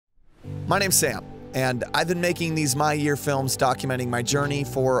My name's Sam, and I've been making these My Year films documenting my journey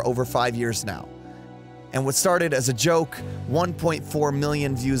for over 5 years now. And what started as a joke, 1.4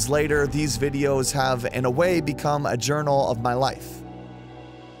 million views later, these videos have, in a way, become a journal of my life.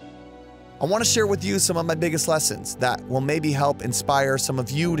 I want to share with you some of my biggest lessons that will maybe help inspire some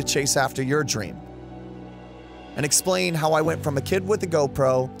of you to chase after your dream. And explain how I went from a kid with a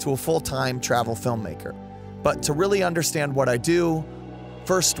GoPro to a full-time travel filmmaker. But to really understand what I do,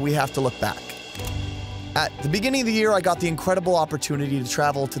 first we have to look back. At the beginning of the year, I got the incredible opportunity to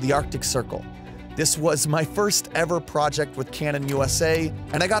travel to the Arctic Circle. This was my first ever project with Canon USA,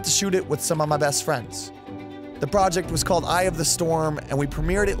 and I got to shoot it with some of my best friends. The project was called Eye of the Storm, and we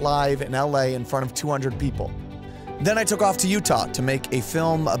premiered it live in LA in front of 200 people. Then I took off to Utah to make a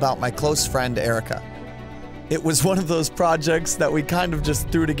film about my close friend, Erica. It was one of those projects that we kind of just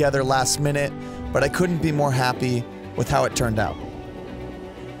threw together last minute, but I couldn't be more happy with how it turned out.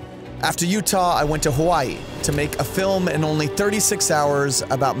 After Utah, I went to Hawaii to make a film in only 36 hours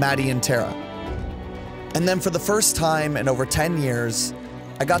about Maddie and Tara. And then for the first time in over 10 years,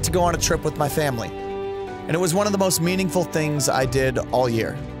 I got to go on a trip with my family. And it was one of the most meaningful things I did all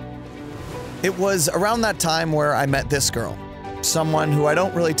year. It was around that time where I met this girl, someone who I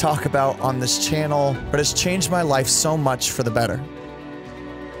don't really talk about on this channel, but has changed my life so much for the better.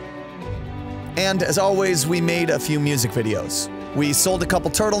 And as always, we made a few music videos. We sold a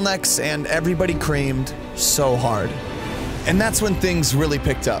couple turtlenecks and everybody creamed so hard. And that's when things really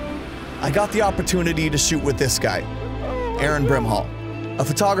picked up. I got the opportunity to shoot with this guy, Aaron Brimhall, a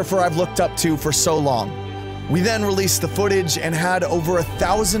photographer I've looked up to for so long. We then released the footage and had over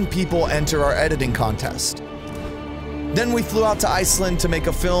 1,000 people enter our editing contest. Then we flew out to Iceland to make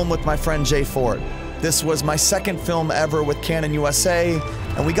a film with my friend Jay Ford. This was my second film ever with Canon USA,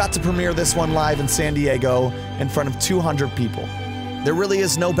 and we got to premiere this one live in San Diego in front of 200 people. There really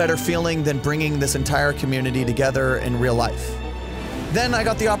is no better feeling than bringing this entire community together in real life. Then I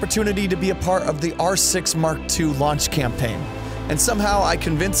got the opportunity to be a part of the R6 Mark II launch campaign, and somehow I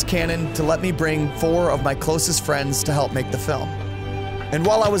convinced Canon to let me bring 4 of my closest friends to help make the film. And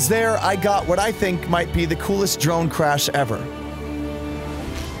while I was there, I got what I think might be the coolest drone crash ever.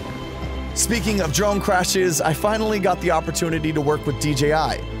 Speaking of drone crashes, I finally got the opportunity to work with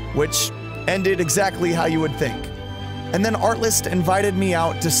DJI, which ended exactly how you would think. And then Artlist invited me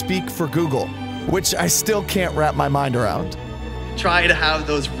out to speak for Google, which I still can't wrap my mind around. Try to have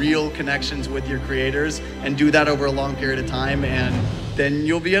those real connections with your creators and do that over a long period of time, and then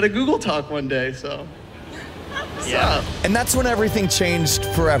you'll be at a Google Talk one day, so. Yeah. And that's when everything changed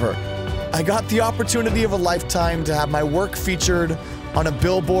forever. I got the opportunity of a lifetime to have my work featured on a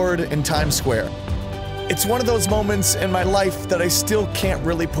billboard in Times Square. It's one of those moments in my life that I still can't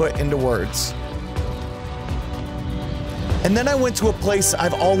really put into words. And then I went to a place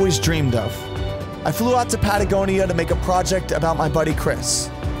I've always dreamed of. I flew out to Patagonia to make a project about my buddy Chris.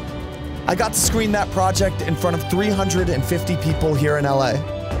 I got to screen that project in front of 350 people here in LA.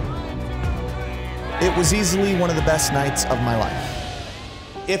 It was easily one of the best nights of my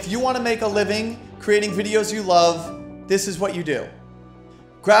life. If you want to make a living creating videos you love, this is what you do.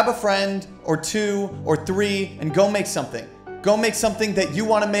 Grab a friend or 2 or 3 and go make something. Go make something that you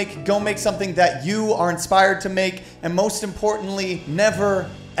want to make. Go make something that you are inspired to make. And most importantly, never,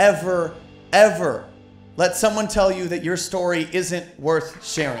 ever, ever let someone tell you that your story isn't worth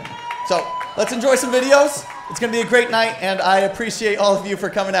sharing. So let's enjoy some videos. It's going to be a great night, and I appreciate all of you for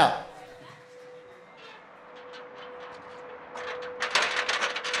coming out.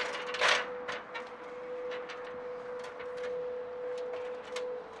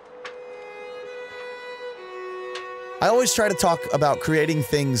 I always try to talk about creating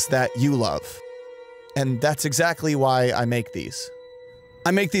things that you love, and that's exactly why I make these.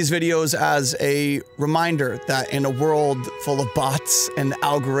 I make these videos as a reminder that in a world full of bots and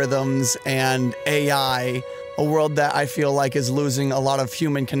algorithms and AI, a world that I feel like is losing a lot of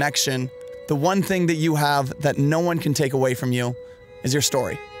human connection, the one thing that you have that no one can take away from you is your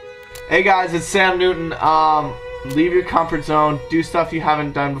story. Hey guys, it's Sam Newton. Leave your comfort zone, do stuff you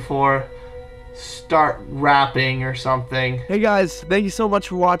haven't done before. Start rapping or something. Hey guys, thank you so much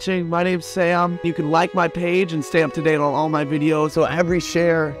for watching. My name's Sam. You can like my page and stay up to date on all my videos. So every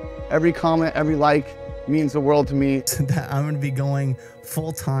share, every comment, every like means the world to me. That I'm going to be going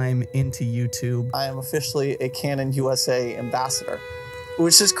full-time into YouTube. I am officially a Canon USA ambassador,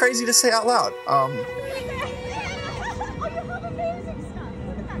 which is crazy to say out loud.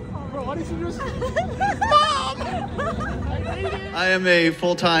 I am a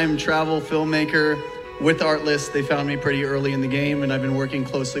full-time travel filmmaker with Artlist. They found me pretty early in the game, and I've been working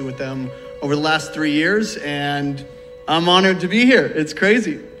closely with them over the last 3 years, and I'm honored to be here. It's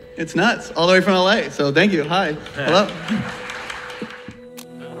crazy. It's nuts, all the way from LA. So thank you. Hi. Hello.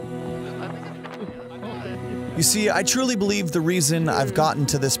 You see, I truly believe the reason I've gotten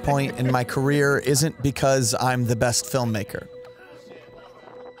to this point in my career isn't because I'm the best filmmaker.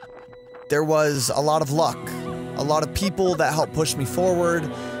 There was a lot of luck, a lot of people that helped push me forward,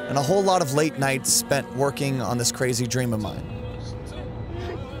 and a whole lot of late nights spent working on this crazy dream of mine.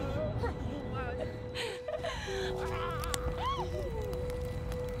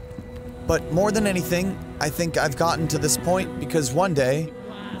 But more than anything, I think I've gotten to this point because one day,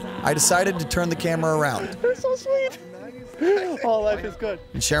 I decided to turn the camera around. They're so sweet. Oh, life is good.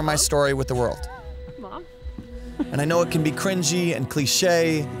 And share my story with the world. Mom? And I know it can be cringy and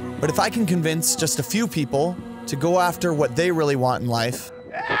cliche, but if I can convince just a few people to go after what they really want in life,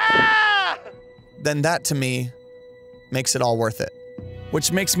 then that to me makes it all worth it.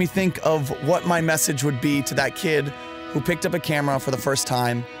 Which makes me think of what my message would be to that kid who picked up a camera for the first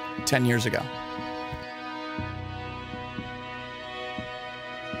time 10 years ago.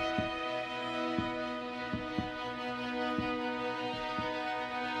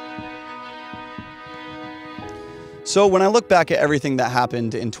 So when I look back at everything that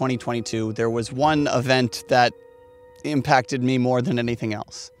happened in 2022, there was one event that impacted me more than anything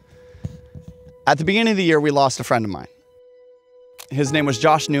else. At the beginning of the year, we lost a friend of mine. His name was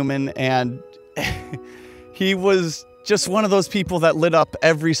Josh Newman, and he was just one of those people that lit up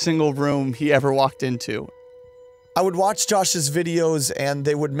every single room he ever walked into. I would watch Josh's videos and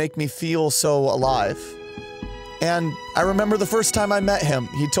they would make me feel so alive. And I remember the first time I met him,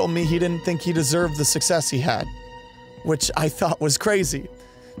 he told me he didn't think he deserved the success he had, which I thought was crazy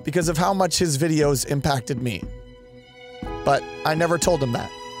because of how much his videos impacted me. But I never told him that.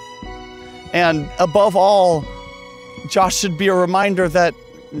 And above all, Josh should be a reminder that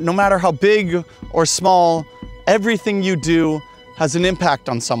no matter how big or small, everything you do has an impact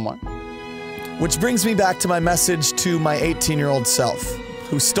on someone. Which brings me back to my message to my 18-year-old self,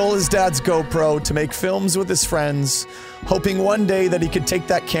 who stole his dad's GoPro to make films with his friends, hoping one day that he could take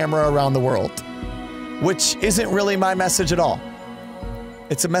that camera around the world. Which isn't really my message at all.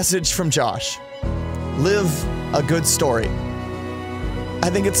 It's a message from Josh. Live a good story. I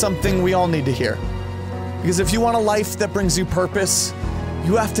think it's something we all need to hear. Because if you want a life that brings you purpose,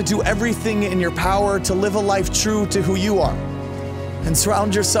 you have to do everything in your power to live a life true to who you are. And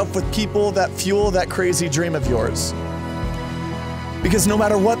surround yourself with people that fuel that crazy dream of yours. Because no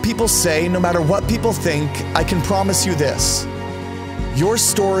matter what people say, no matter what people think, I can promise you this. Your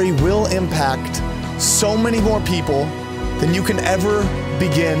story will impact so many more people than you can ever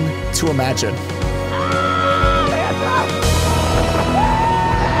begin to imagine.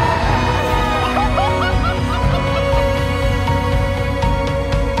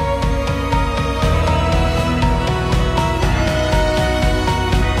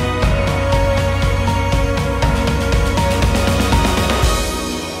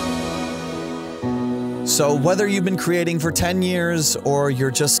 So whether you've been creating for 10 years or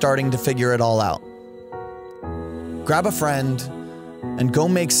you're just starting to figure it all out, grab a friend and go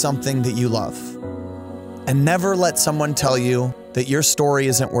make something that you love. And never let someone tell you that your story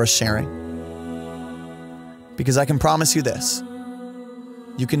isn't worth sharing. Because I can promise you this,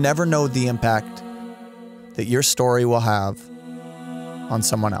 you can never know the impact that your story will have on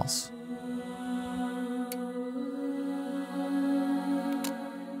someone else.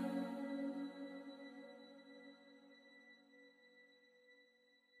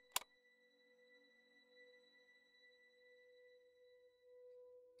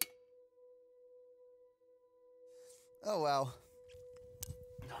 Oh, wow.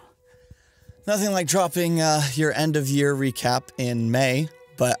 Nothing like dropping your end of year recap in May,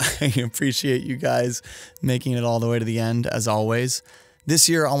 but I appreciate you guys making it all the way to the end, as always. This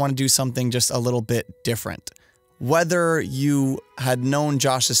year, I want to do something just a little bit different. Whether you had known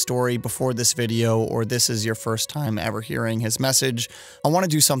Josh's story before this video or this is your first time ever hearing his message, I want to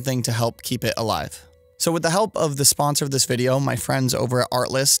do something to help keep it alive. So with the help of the sponsor of this video, my friends over at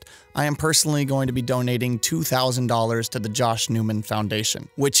ARTLIST, I am personally going to be donating $2,000 to the Josh Newman Foundation,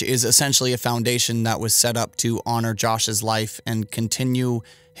 which is essentially a foundation that was set up to honor Josh's life and continue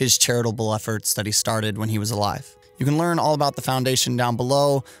his charitable efforts that he started when he was alive. You can learn all about the foundation down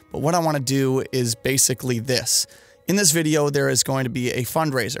below, but what I want to do is basically this. In this video, there is going to be a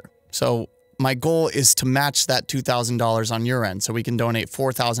fundraiser. So my goal is to match that $2,000 on your end, so we can donate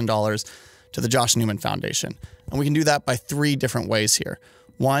 $4,000 to the Josh Newman Foundation. And we can do that by 3 different ways here.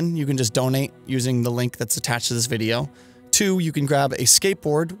 1, you can just donate using the link that's attached to this video. 2, you can grab a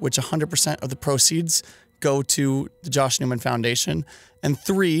skateboard, which 100% of the proceeds go to the Josh Newman Foundation. And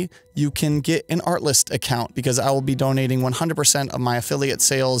 3, you can get an ARTLIST account because I will be donating 100% of my affiliate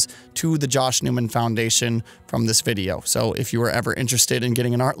sales to the Josh Newman Foundation from this video. So if you were ever interested in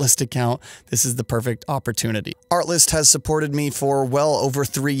getting an ARTLIST account, this is the perfect opportunity. ARTLIST has supported me for well over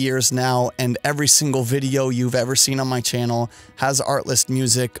 3 years now, and every single video you've ever seen on my channel has ARTLIST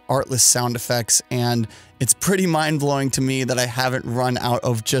music, ARTLIST sound effects, and it's pretty mind-blowing to me that I haven't run out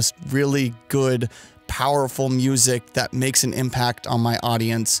of just really good, powerful music that makes an impact on my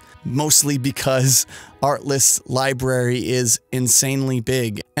audience, mostly because ARTLIST's library is insanely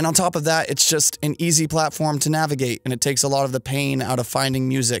big. And on top of that, it's just an easy platform to navigate, and it takes a lot of the pain out of finding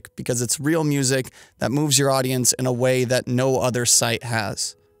music because it's real music that moves your audience in a way that no other site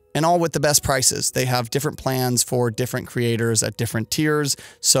has. And all with the best prices. They have different plans for different creators at different tiers,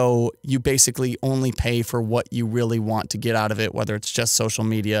 so you basically only pay for what you really want to get out of it, whether it's just social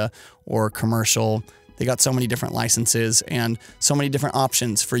media or commercial. They got so many different licenses and so many different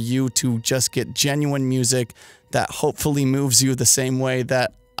options for you to just get genuine music that hopefully moves you the same way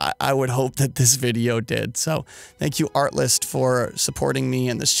that I would hope that this video did. So thank you, ARTLIST, for supporting me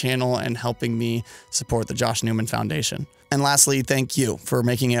and this channel and helping me support the Josh Newman Foundation. And lastly, thank you for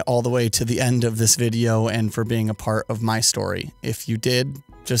making it all the way to the end of this video and for being a part of my story. If you did,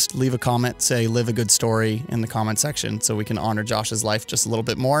 just leave a comment, say live a good story in the comment section so we can honor Josh's life just a little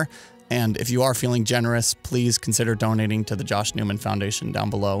bit more. And if you are feeling generous, please consider donating to the Josh Newman Foundation down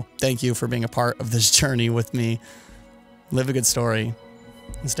below. Thank you for being a part of this journey with me. Live a good story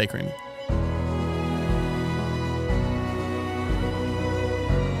and stay creamy.